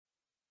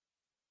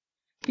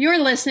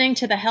You're listening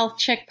to the Health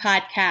Chick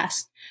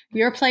podcast,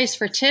 your place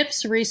for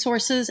tips,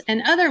 resources,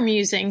 and other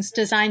musings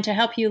designed to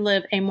help you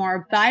live a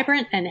more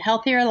vibrant and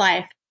healthier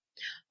life.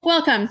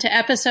 Welcome to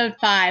episode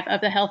 5 of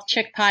the Health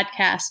Chick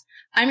podcast.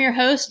 I'm your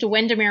host,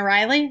 Windermere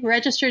Riley,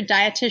 Registered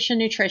Dietitian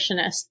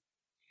Nutritionist.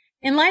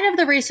 In light of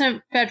the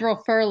recent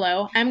federal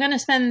furlough, I'm going to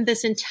spend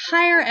this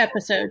entire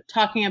episode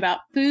talking about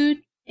food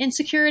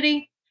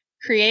insecurity,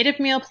 creative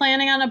meal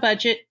planning on a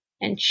budget,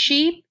 and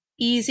cheap,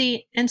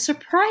 easy, and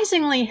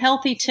surprisingly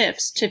healthy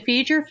tips to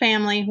feed your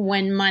family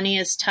when money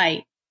is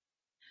tight.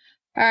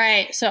 All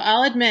right, so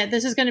I'll admit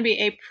this is going to be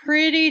a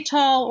pretty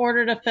tall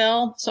order to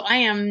fill, so I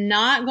am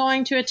not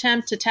going to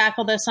attempt to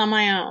tackle this on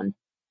my own.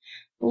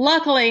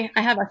 Luckily,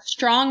 I have a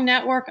strong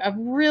network of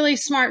really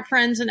smart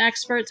friends and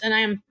experts, and I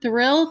am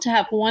thrilled to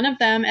have one of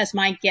them as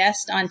my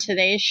guest on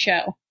today's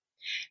show.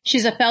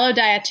 She's a fellow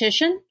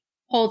dietitian,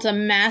 holds a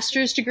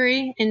master's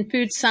degree in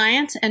food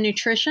science and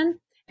nutrition,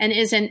 and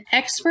is an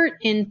expert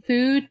in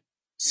food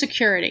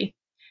security.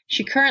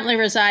 She currently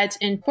resides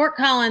in Fort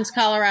Collins,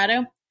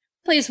 Colorado.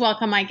 Please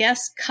welcome my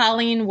guest,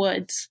 Collen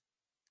Woods.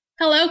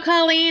 Hello,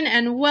 Collen,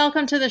 and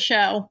welcome to the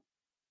show.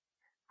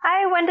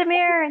 Hi,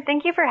 Windermere.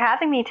 Thank you for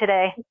having me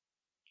today.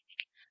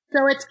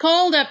 So it's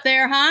cold up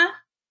there, huh?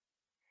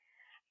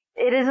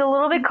 It is a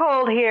little bit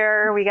cold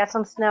here. We got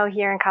some snow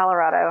here in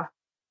Colorado.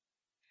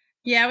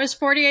 Yeah, it was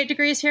 48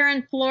 degrees here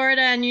in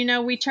Florida, and you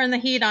know we turn the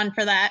heat on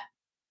for that.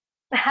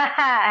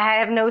 I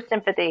have no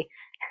sympathy.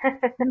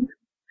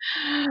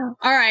 All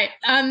right.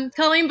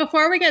 Collen,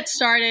 before we get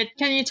started,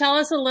 can you tell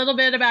us a little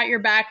bit about your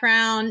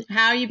background,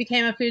 how you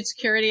became a food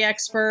security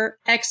expert,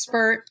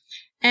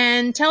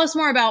 and tell us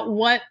more about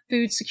what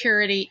food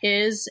security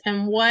is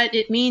and what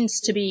it means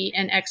to be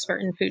an expert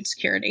in food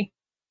security.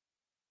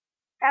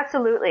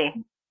 Absolutely.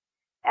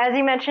 As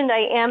you mentioned,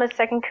 I am a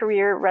second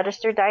career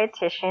registered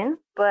dietitian,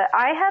 but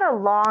I had a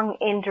long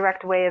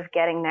indirect way of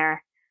getting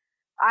there.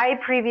 I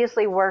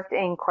previously worked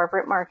in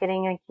corporate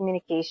marketing and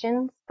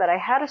communications, but I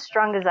had a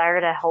strong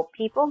desire to help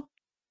people.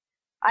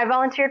 I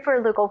volunteered for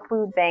a local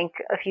food bank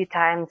a few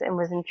times and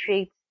was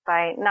intrigued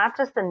by not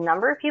just the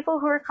number of people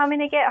who were coming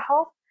to get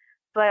help,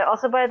 but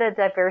also by the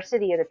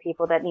diversity of the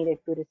people that needed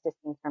food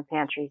assistance from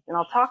pantries. And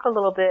I'll talk a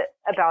little bit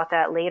about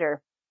that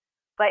later.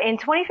 But in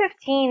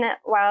 2015,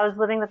 while I was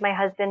living with my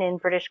husband in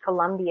British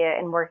Columbia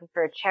and working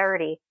for a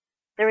charity,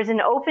 there was an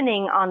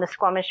opening on the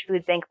Squamish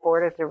Food Bank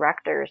Board of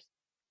Directors.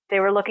 They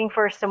were looking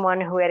for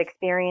someone who had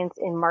experience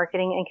in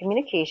marketing and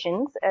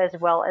communications as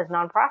well as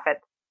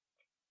nonprofits.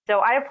 So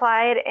I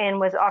applied and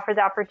was offered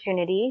the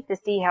opportunity to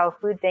see how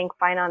food bank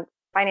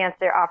financed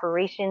their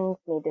operations,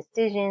 made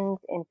decisions,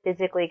 and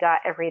physically got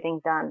everything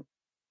done.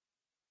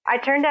 I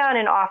turned down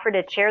an offer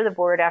to chair the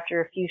board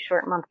after a few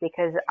short months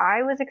because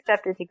I was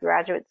accepted to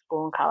graduate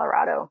school in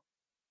Colorado.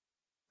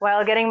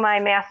 While getting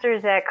my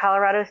master's at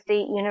Colorado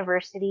State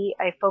University,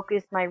 I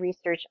focused my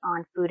research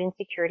on food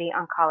insecurity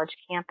on college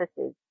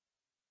campuses.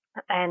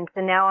 And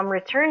so now I'm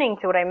returning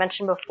to what I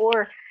mentioned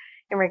before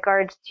in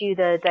regards to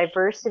the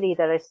diversity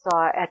that I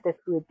saw at the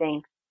food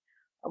bank.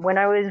 When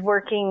I was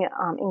working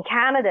in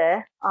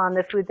Canada on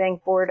the food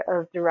bank board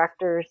of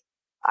directors,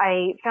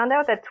 I found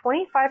out that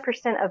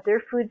 25% of their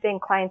food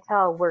bank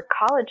clientele were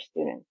college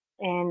students.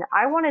 And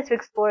I wanted to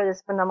explore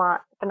this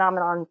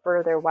phenomenon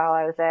further while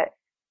I was at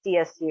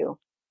CSU.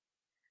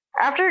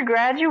 After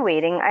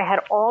graduating, I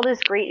had all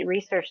this great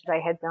research that I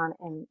had done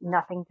and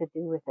nothing to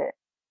do with it.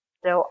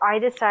 So I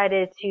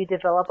decided to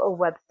develop a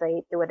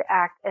website that would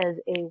act as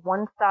a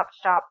one-stop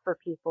shop for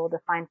people to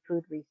find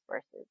food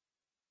resources.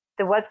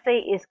 The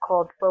website is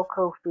called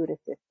FOCO Food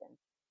Assistance.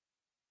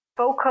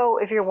 FOCO,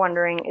 if you're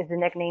wondering, is the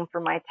nickname for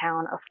my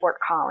town of Fort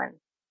Collins.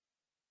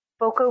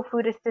 FOCO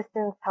Food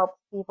Assistance helps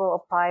people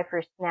apply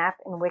for SNAP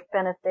and WIC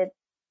benefits,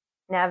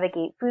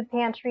 navigate food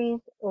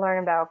pantries,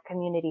 learn about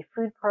community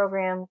food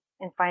programs,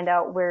 and find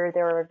out where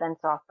there are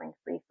events offering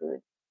free food.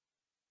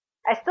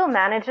 I still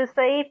manage the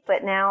site,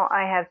 but now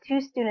I have 2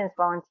 students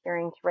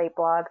volunteering to write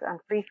blogs on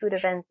free food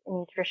events and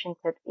nutrition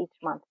tips each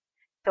month,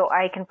 so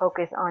I can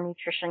focus on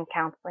nutrition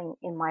counseling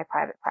in my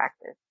private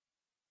practice.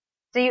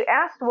 So you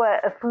asked what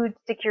a food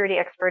security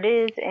expert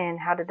is and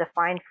how to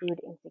define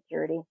food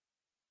insecurity.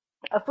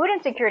 A food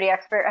insecurity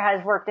expert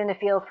has worked in the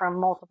field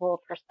from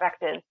multiple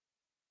perspectives.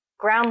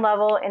 Ground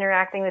level,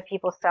 interacting with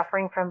people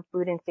suffering from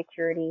food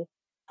insecurity,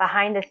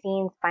 behind the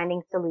scenes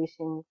finding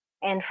solutions,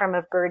 and from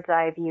a bird's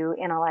eye view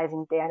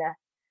analyzing data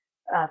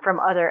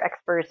from other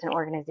experts and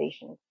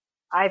organizations.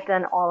 I've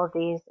done all of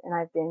these and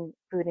I've been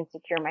food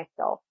insecure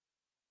myself.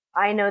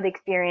 I know the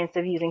experience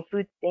of using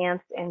food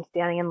stamps and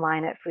standing in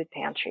line at food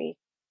pantries.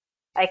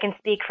 I can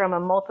speak from a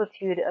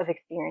multitude of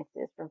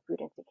experiences from food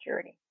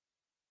insecurity.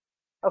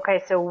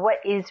 Okay, so what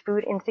is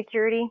food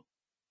insecurity?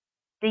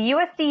 The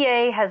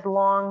USDA has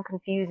long,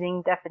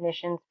 confusing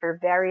definitions for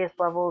various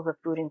levels of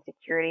food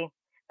insecurity,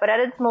 but at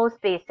its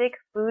most basic,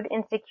 food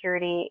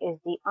insecurity is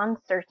the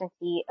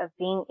uncertainty of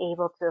being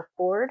able to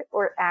afford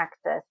or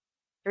access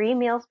 3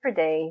 meals per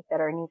day that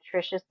are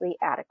nutritiously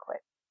adequate.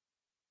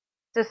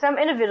 So some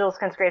individuals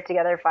can scrape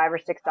together $5 or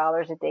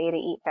 $6 a day to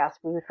eat fast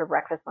food for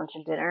breakfast, lunch,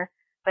 and dinner,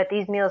 but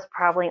these meals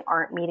probably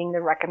aren't meeting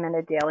the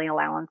recommended daily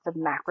allowance of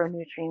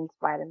macronutrients,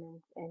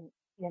 vitamins, and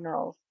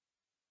minerals.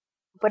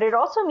 But it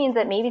also means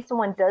that maybe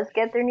someone does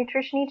get their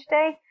nutrition each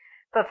day,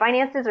 but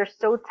finances are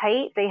so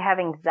tight they have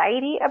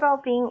anxiety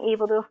about being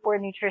able to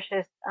afford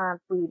nutritious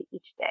food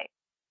each day.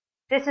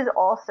 This is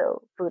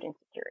also food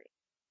insecurity.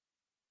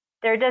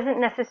 There doesn't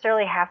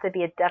necessarily have to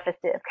be a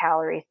deficit of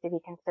calories to be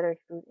considered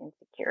food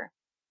insecure.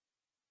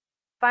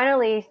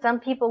 Finally, some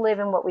people live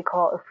in what we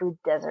call a food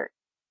desert.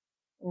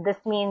 This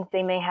means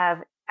they may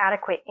have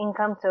adequate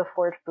income to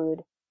afford food,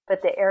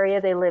 but the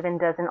area they live in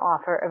doesn't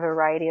offer a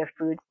variety of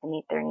foods to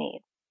meet their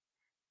needs.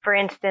 For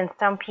instance,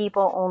 some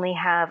people only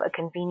have a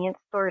convenience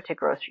store to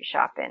grocery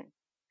shop in.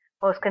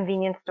 Most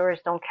convenience stores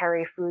don't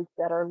carry foods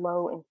that are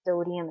low in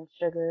sodium and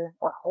sugar,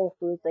 or whole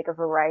foods like a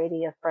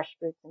variety of fresh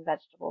fruits and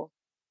vegetables.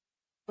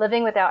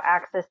 Living without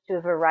access to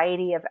a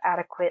variety of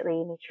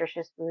adequately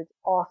nutritious foods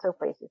also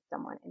places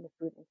someone in the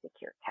food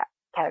insecure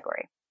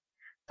category.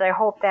 So I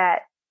hope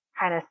that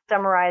kind of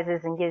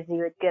summarizes and gives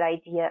you a good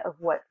idea of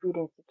what food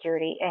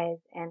insecurity is.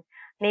 And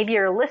maybe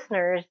your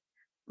listeners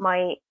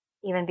might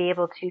even be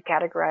able to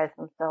categorize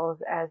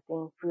themselves as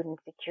being food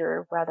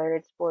insecure, whether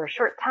it's for a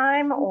short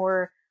time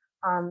or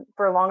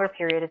for a longer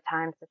period of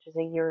time, such as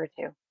a year or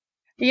two.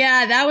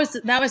 Yeah, that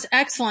was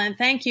excellent.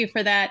 Thank you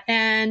for that.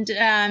 And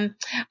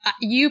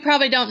you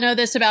probably don't know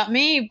this about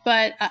me,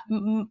 but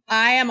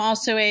I am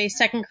also a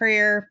second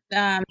career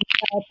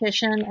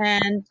dietitian,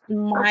 and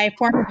my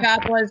former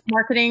job was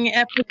marketing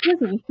at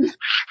Disney.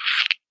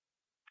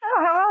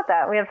 Oh, how about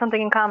that? We have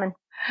something in common.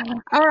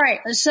 All right.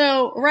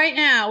 So right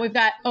now we've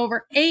got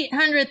over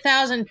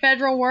 800,000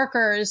 federal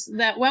workers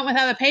that went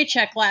without a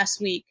paycheck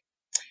last week.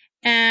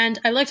 And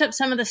I looked up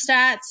some of the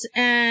stats,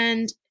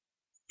 and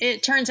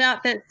it turns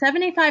out that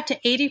 75 to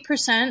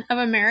 80% of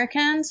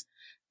Americans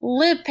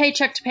live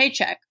paycheck to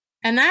paycheck.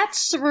 And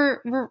that's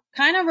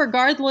kind of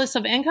regardless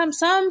of income.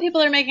 Some people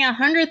that are making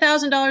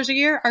 $100,000 a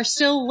year are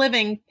still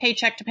living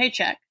paycheck to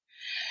paycheck.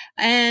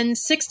 And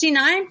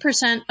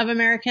 69% of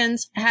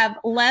Americans have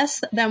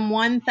less than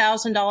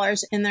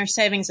 $1,000 in their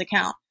savings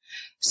account.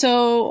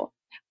 So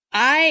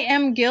I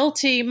am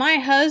guilty. My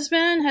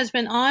husband has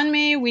been on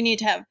me. We need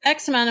to have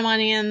X amount of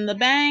money in the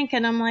bank.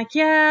 And I'm like,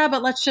 yeah,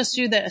 but let's just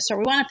do this. Or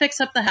we want to fix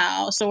up the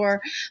house.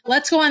 Or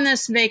let's go on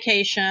this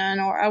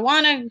vacation. Or I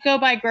want to go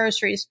buy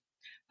groceries.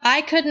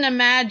 I couldn't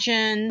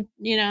imagine,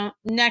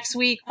 next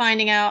week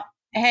finding out,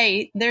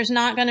 hey, there's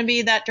not going to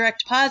be that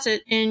direct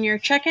deposit in your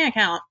checking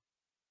account.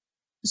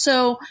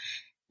 So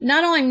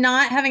not only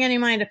not having any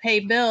money to pay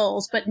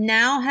bills, but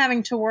now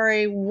having to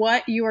worry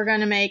what you are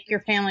going to make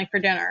your family for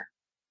dinner.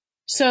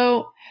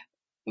 So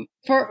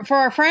for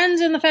our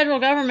friends in the federal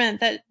government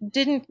that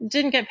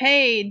didn't get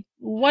paid,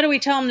 what do we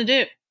tell them to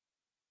do?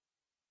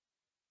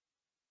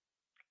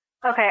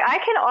 Okay, I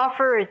can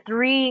offer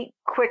 3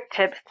 quick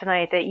tips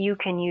tonight that you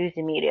can use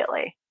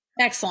immediately.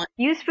 Excellent.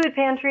 Use food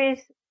pantries,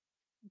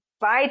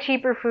 buy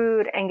cheaper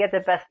food, and get the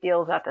best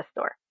deals at the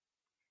store.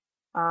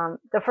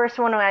 The first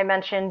one I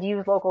mentioned,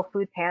 use local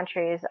food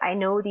pantries. I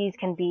know these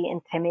can be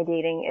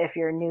intimidating if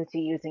you're new to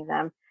using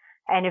them.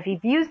 And if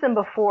you've used them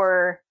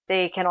before,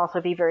 they can also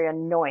be very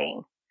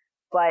annoying.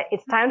 But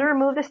it's time to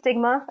remove the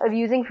stigma of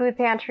using food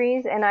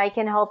pantries, and I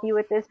can help you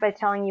with this by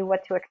telling you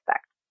what to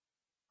expect.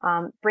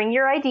 Bring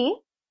your ID,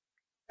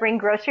 bring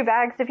grocery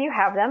bags if you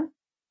have them,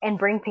 and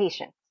bring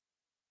patience.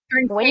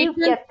 When you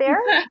get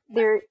there,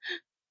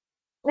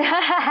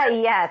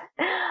 yes,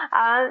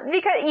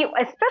 because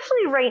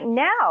especially right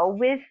now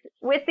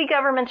with the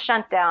government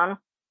shutdown,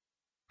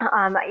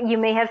 you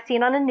may have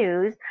seen on the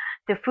news,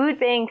 the food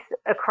banks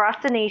across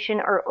the nation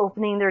are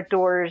opening their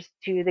doors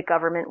to the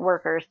government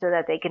workers so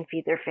that they can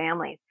feed their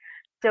families.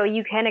 So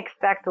you can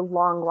expect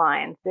long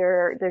lines.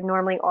 There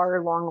normally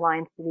are long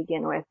lines to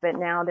begin with, but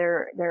now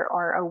there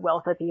are a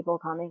wealth of people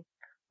coming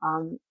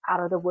out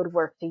of the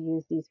woodwork to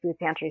use these food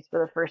pantries for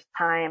the first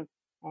time.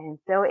 And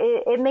so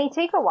it may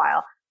take a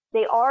while.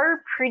 They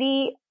are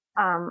pretty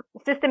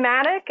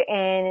systematic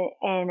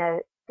and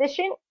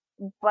efficient,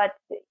 but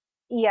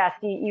yes,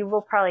 you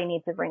will probably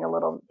need to bring a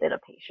little bit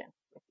of patience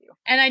with you.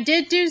 And I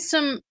did do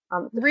some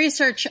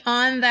research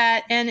on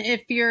that. And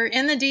if you're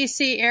in the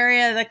DC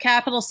area, the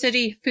Capital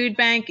City Food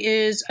Bank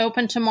is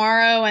open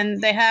tomorrow,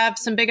 and they have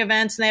some big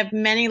events, and they have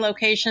many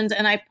locations.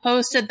 And I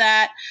posted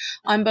that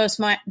on both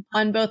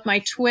my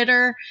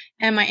Twitter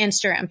and my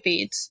Instagram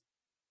feeds.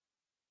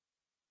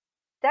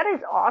 That is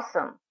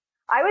awesome.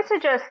 I would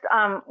suggest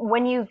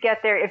when you get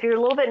there, if you're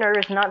a little bit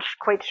nervous, not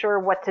quite sure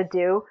what to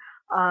do,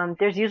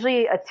 there's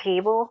usually a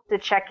table to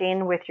check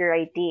in with your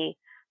ID.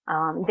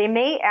 They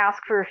may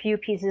ask for a few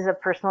pieces of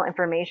personal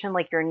information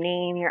like your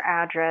name, your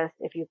address,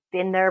 if you've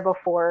been there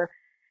before,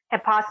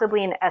 and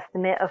possibly an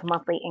estimate of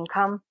monthly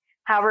income.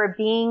 However,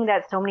 being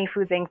that so many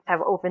food banks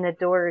have opened the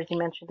doors, you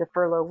mentioned the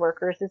furlough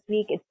workers this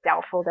week, it's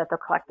doubtful that they'll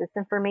collect this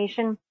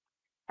information.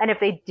 And if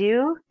they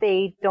do,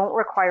 they don't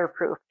require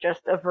proof,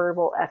 just a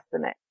verbal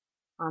estimate.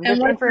 This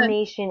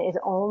information is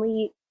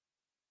only,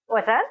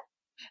 what's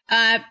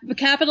that?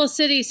 Capital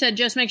City said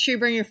just make sure you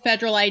bring your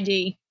federal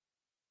ID.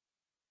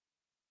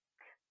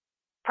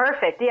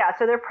 Perfect. Yeah.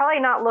 So they're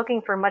probably not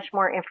looking for much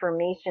more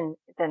information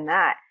than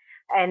that.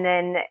 And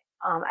then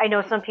I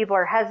know some people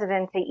are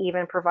hesitant to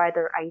even provide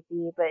their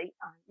ID, but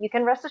you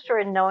can rest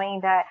assured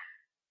knowing that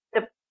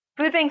the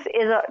food banks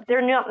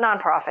they're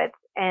nonprofits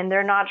and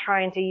they're not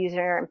trying to use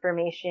your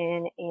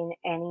information in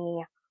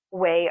any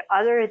way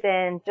other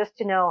than just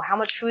to know how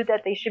much food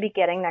that they should be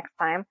getting next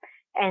time.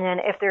 And then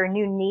if there are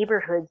new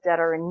neighborhoods that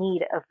are in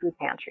need of food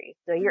pantries.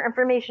 So your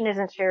information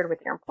isn't shared with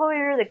your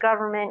employer, the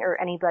government,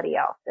 or anybody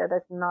else. So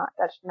that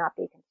should not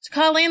be considered.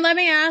 Colleen, let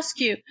me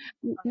ask you,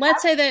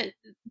 let's say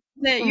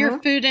that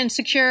you're food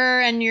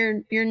insecure and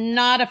you're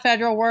not a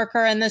federal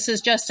worker, and this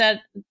is just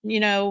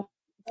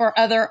for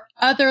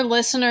other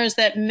listeners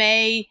that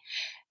may,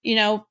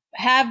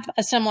 have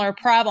a similar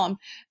problem.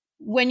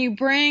 When you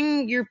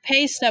bring your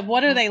pay stub,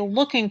 what are they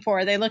looking for?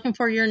 Are they looking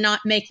for you're not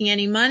making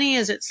any money?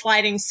 Is it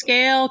sliding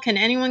scale? Can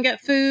anyone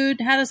get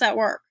food? How does that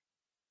work?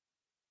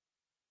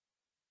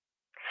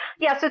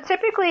 Yeah, so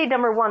typically,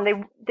 number one,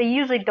 they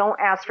usually don't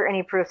ask for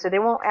any proof, so they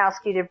won't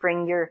ask you to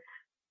bring your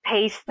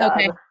pay stub.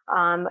 Okay.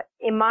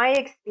 In my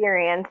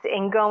experience,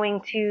 in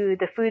going to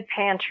the food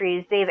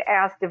pantries, they've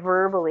asked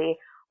verbally,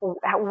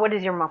 what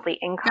is your monthly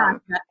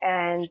income? Gotcha.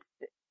 And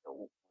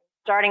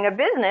starting a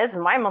business,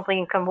 my monthly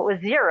income was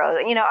zero.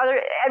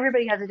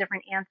 Everybody has a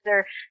different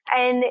answer,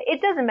 and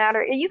it doesn't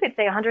matter. You could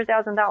say $100,000.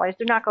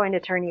 They're not going to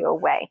turn you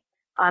away.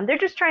 They're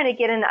just trying to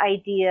get an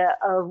idea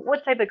of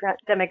what type of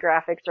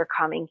demographics are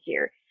coming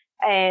here.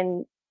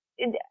 And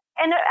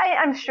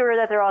I'm sure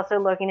that they're also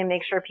looking to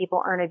make sure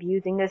people aren't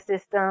abusing the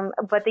system,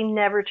 but they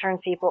never turn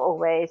people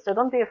away. So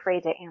don't be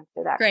afraid to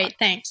answer that. Great. question.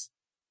 Thanks.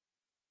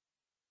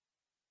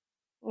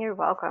 You're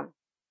welcome.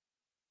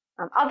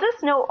 I'll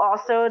just note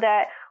also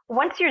that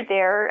once you're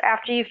there,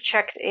 after you've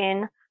checked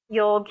in,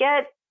 you'll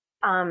get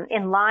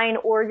in line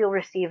or you'll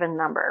receive a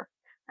number.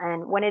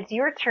 And when it's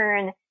your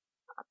turn,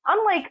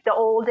 unlike the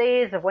old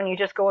days of when you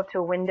just go up to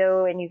a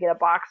window and you get a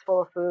box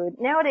full of food,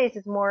 nowadays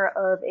it's more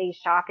of a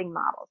shopping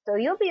model. So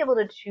you'll be able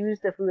to choose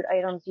the food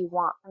items you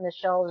want from the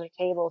shelves or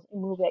tables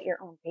and move at your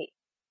own pace.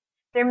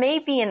 There may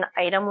be an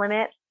item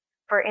limit.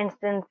 For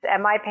instance,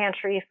 at my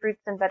pantry,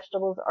 fruits and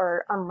vegetables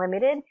are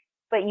unlimited,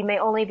 but you may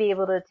only be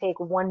able to take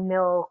 1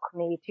 milk,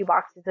 maybe 2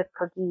 boxes of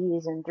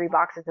cookies, and 3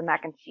 boxes of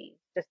mac and cheese.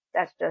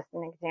 That's just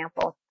an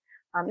example.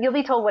 You'll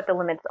be told what the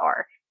limits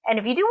are. And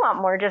if you do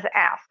want more, just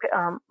ask.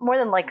 More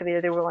than likely,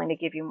 they're willing to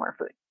give you more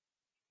food.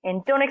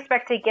 And don't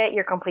expect to get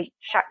your complete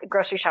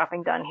grocery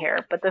shopping done here,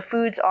 but the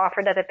foods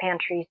offered at the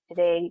pantries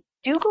today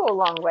do go a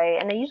long way,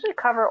 and they usually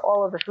cover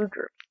all of the food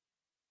groups.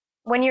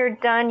 When you're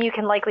done, you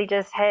can likely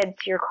just head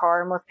to your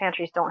car. Most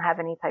pantries don't have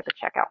any type of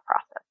checkout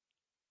process.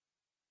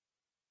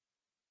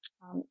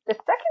 The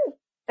second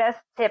best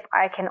tip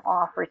I can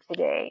offer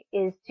today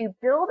is to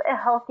build a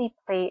healthy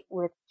plate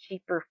with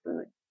cheaper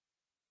food.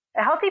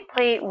 A healthy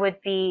plate would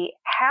be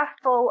half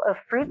full of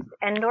fruits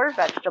and/or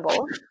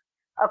vegetables,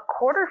 a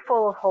quarter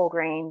full of whole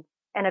grains,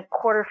 and a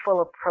quarter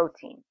full of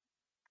protein.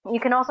 You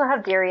can also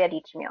have dairy at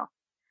each meal.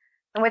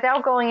 And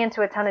without going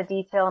into a ton of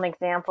detail and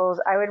examples,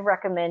 I would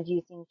recommend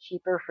using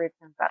cheaper fruits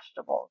and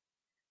vegetables.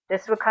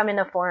 This would come in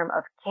the form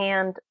of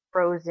canned,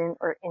 frozen,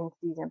 or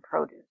in-season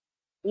produce.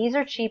 These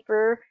are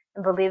cheaper,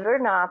 and believe it or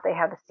not, they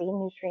have the same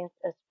nutrients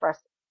as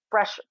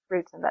fresh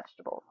fruits and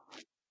vegetables.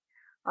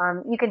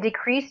 You can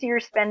decrease your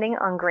spending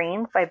on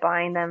grains by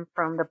buying them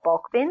from the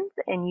bulk bins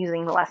and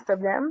using less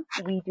of them.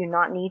 We do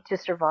not need to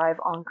survive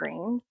on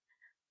grains.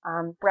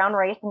 Brown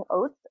rice and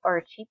oats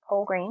are cheap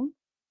whole grains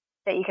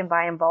that you can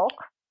buy in bulk.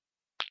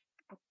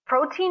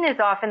 Protein is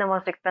often the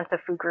most expensive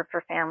food group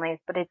for families,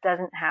 but it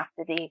doesn't have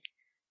to be.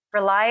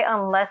 Rely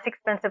on less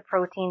expensive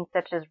proteins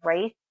such as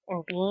rice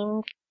and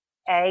beans,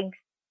 eggs,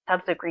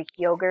 tubs of Greek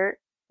yogurt,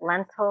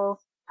 lentils,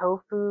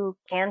 tofu,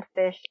 canned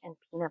fish, and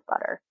peanut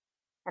butter.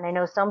 And I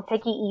know some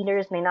picky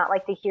eaters may not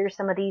like to hear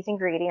some of these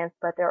ingredients,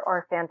 but there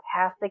are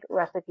fantastic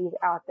recipes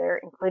out there,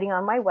 including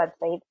on my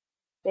website,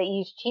 that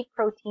use cheap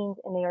proteins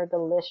and they are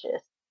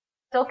delicious.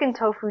 Silken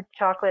tofu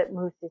chocolate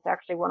mousse is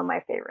actually one of my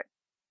favorites.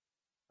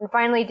 And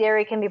finally,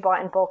 dairy can be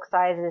bought in bulk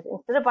sizes.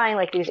 Instead of buying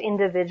like these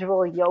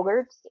individual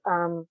yogurts,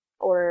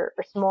 or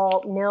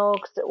small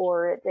milks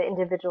or the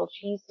individual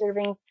cheese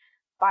servings,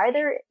 buy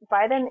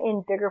them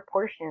in bigger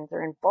portions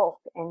or in bulk,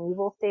 and you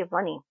will save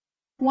money.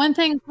 One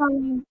thing,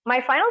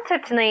 my final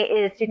tip tonight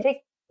is to take.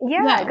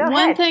 Go ahead.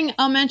 One thing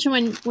I'll mention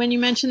when you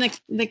mentioned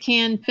the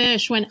canned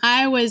fish, when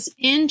I was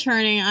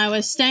interning, I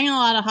was staying in a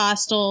lot of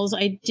hostels.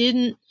 I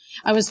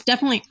was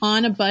definitely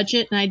on a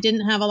budget and I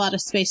didn't have a lot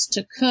of space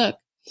to cook.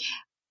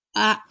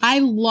 I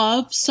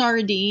love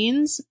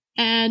sardines,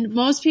 and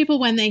most people,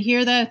 when they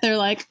hear that, they're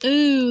like,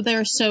 ooh,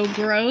 they're so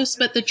gross.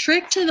 But the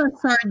trick to the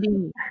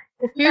sardines,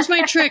 here's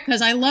my trick,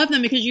 because I love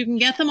them, because you can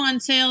get them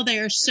on sale. They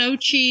are so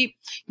cheap.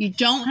 You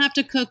don't have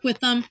to cook with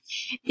them.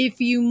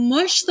 If you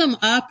mush them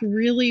up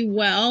really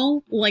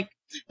well,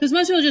 because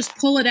most people just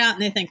pull it out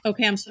and they think,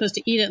 okay, I'm supposed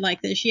to eat it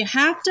like this. You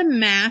have to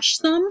mash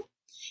them.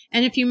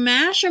 And if you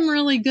mash them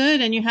really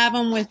good and you have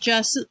them with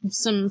just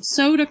some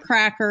soda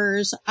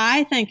crackers,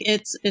 I think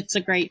it's a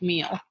great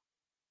meal.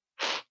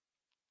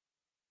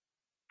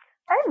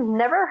 I've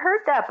never heard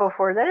that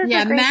before. That is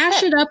Yeah, a great mash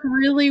tip. it up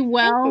really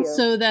well you.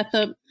 so that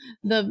the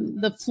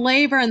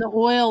flavor and the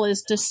oil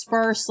is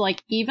dispersed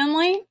like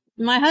evenly.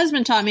 My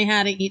husband taught me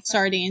how to eat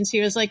sardines. He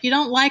was like, you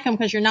don't like them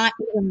because you're not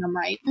eating them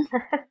right.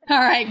 All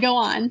right, go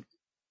on.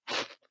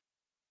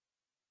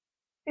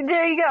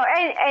 There you go.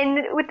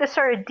 And with the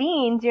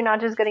sardines, you're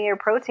not just getting your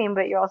protein,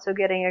 but you're also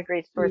getting a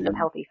great source of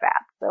healthy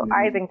fat. So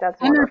I think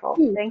that's wonderful.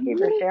 Thank you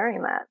for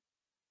sharing that.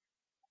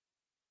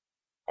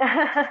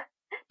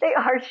 They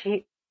are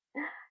cheap.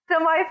 So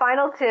my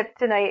final tip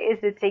tonight is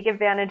to take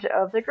advantage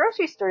of the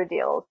grocery store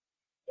deals.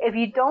 If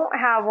you don't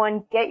have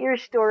one, get your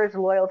store's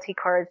loyalty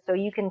card so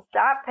you can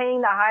stop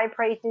paying the high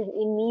prices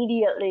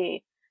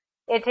immediately.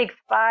 It takes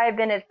 5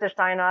 minutes to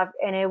sign up,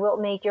 and it will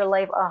make your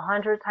life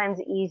 100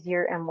 times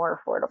easier and more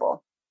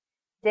affordable.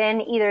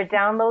 Then either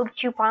download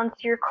coupons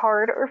to your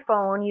card or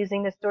phone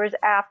using the store's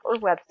app or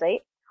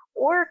website,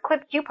 or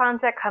clip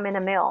coupons that come in the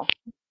mail.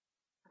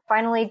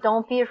 Finally,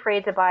 don't be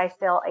afraid to buy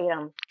sale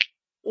items.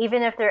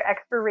 Even if their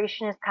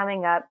expiration is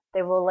coming up,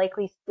 they will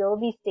likely still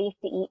be safe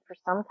to eat for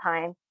some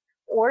time,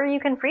 or you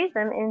can freeze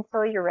them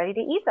until you're ready to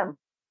eat them.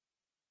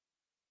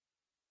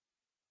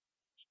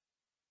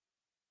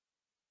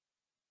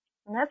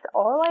 And that's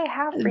all I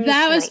have for you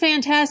That tonight. was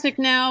fantastic.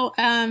 Now,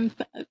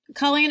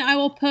 Colleen, I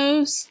will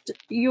post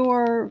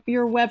your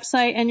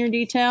website and your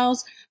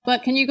details,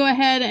 but can you go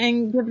ahead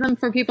and give them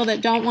for people that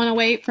don't want to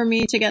wait for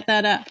me to get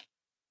that up?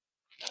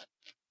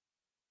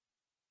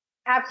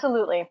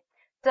 Absolutely.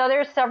 So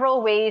there's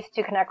several ways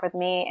to connect with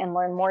me and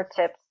learn more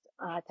tips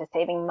to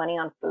saving money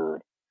on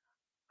food.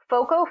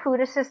 FOCO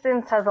Food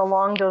Assistance has a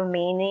long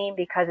domain name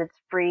because it's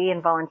free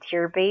and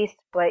volunteer-based,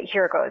 but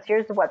here it goes.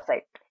 Here's the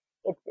website.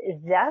 It's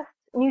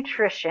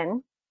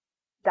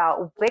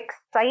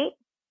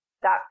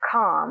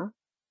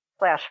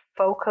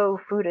zestnutrition.wixsite.com/FOCO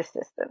Food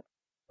Assistance.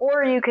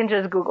 Or you can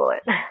just Google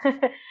it.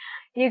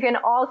 You can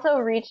also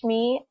reach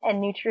me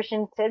and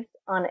nutrition tips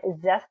on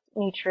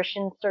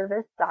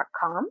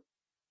zestnutritionservice.com.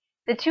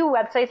 The two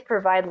websites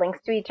provide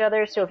links to each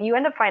other, so if you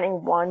end up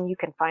finding one, you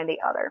can find the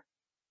other.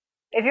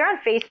 If you're on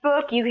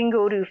Facebook, you can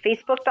go to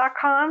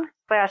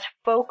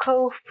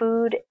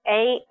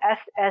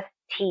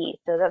facebook.com/FOCOFoodASST.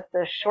 So that's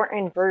the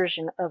shortened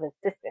version of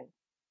assistance.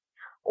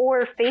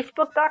 Or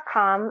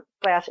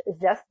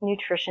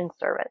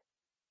facebook.com/ZestNutritionService.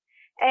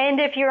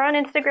 And if you're on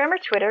Instagram or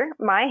Twitter,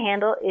 my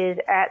handle is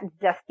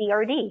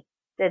 @ZestyRD.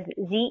 That's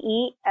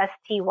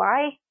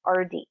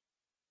ZESTYRD.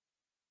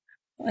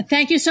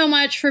 Thank you so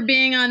much for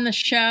being on the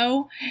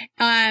show.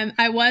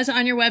 I was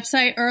on your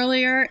website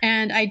earlier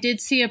and I did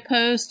see a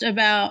post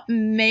about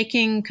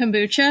making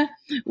kombucha,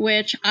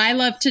 which I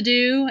love to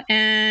do.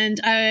 And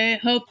I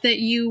hope that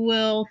you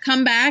will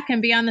come back and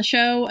be on the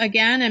show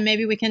again. And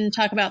maybe we can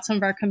talk about some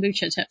of our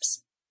kombucha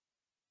tips.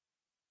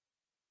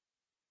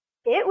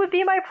 It would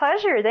be my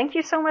pleasure. Thank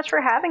you so much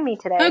for having me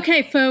today.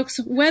 Okay,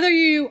 folks, whether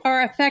you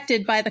are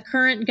affected by the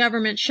current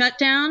government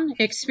shutdown,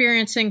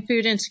 experiencing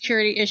food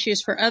insecurity issues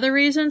for other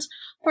reasons,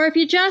 or if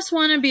you just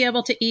want to be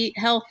able to eat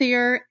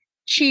healthier,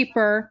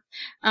 cheaper,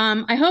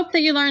 I hope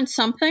that you learned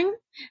something.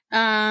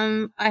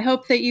 I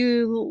hope that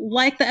you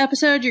like the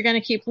episode. You're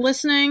going to keep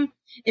listening.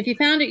 If you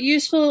found it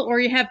useful or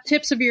you have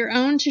tips of your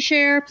own to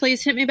share,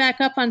 please hit me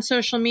back up on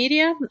social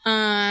media.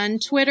 On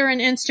Twitter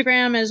and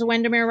Instagram as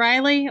Wendermere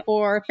Riley,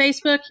 or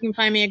Facebook, you can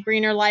find me at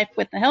Greener Life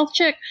with the Health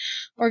Chick,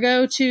 or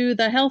go to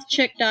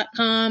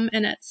thehealthchick.com,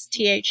 and it's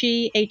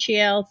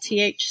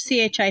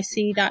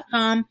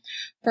TheHealthChic.com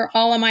for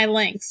all of my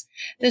links.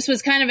 This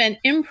was kind of an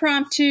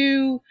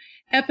impromptu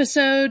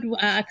episode.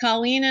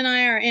 Colleen and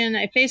I are in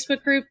a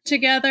Facebook group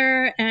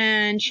together,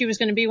 and she was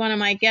going to be one of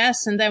my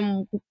guests. And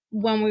then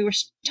when we were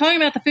talking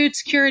about the food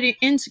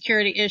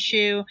insecurity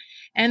issue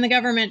and the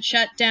government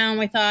shutdown,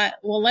 we thought,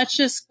 well, let's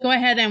just go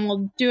ahead and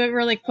we'll do it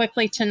really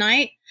quickly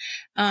tonight.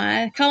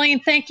 Colleen,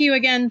 thank you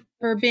again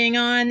for being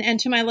on. And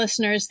to my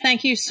listeners,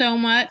 thank you so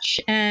much,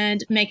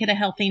 and make it a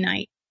healthy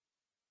night.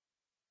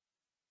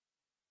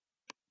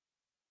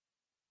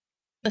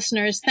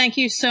 Listeners, thank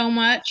you so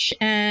much,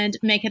 and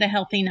make it a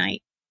healthy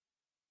night.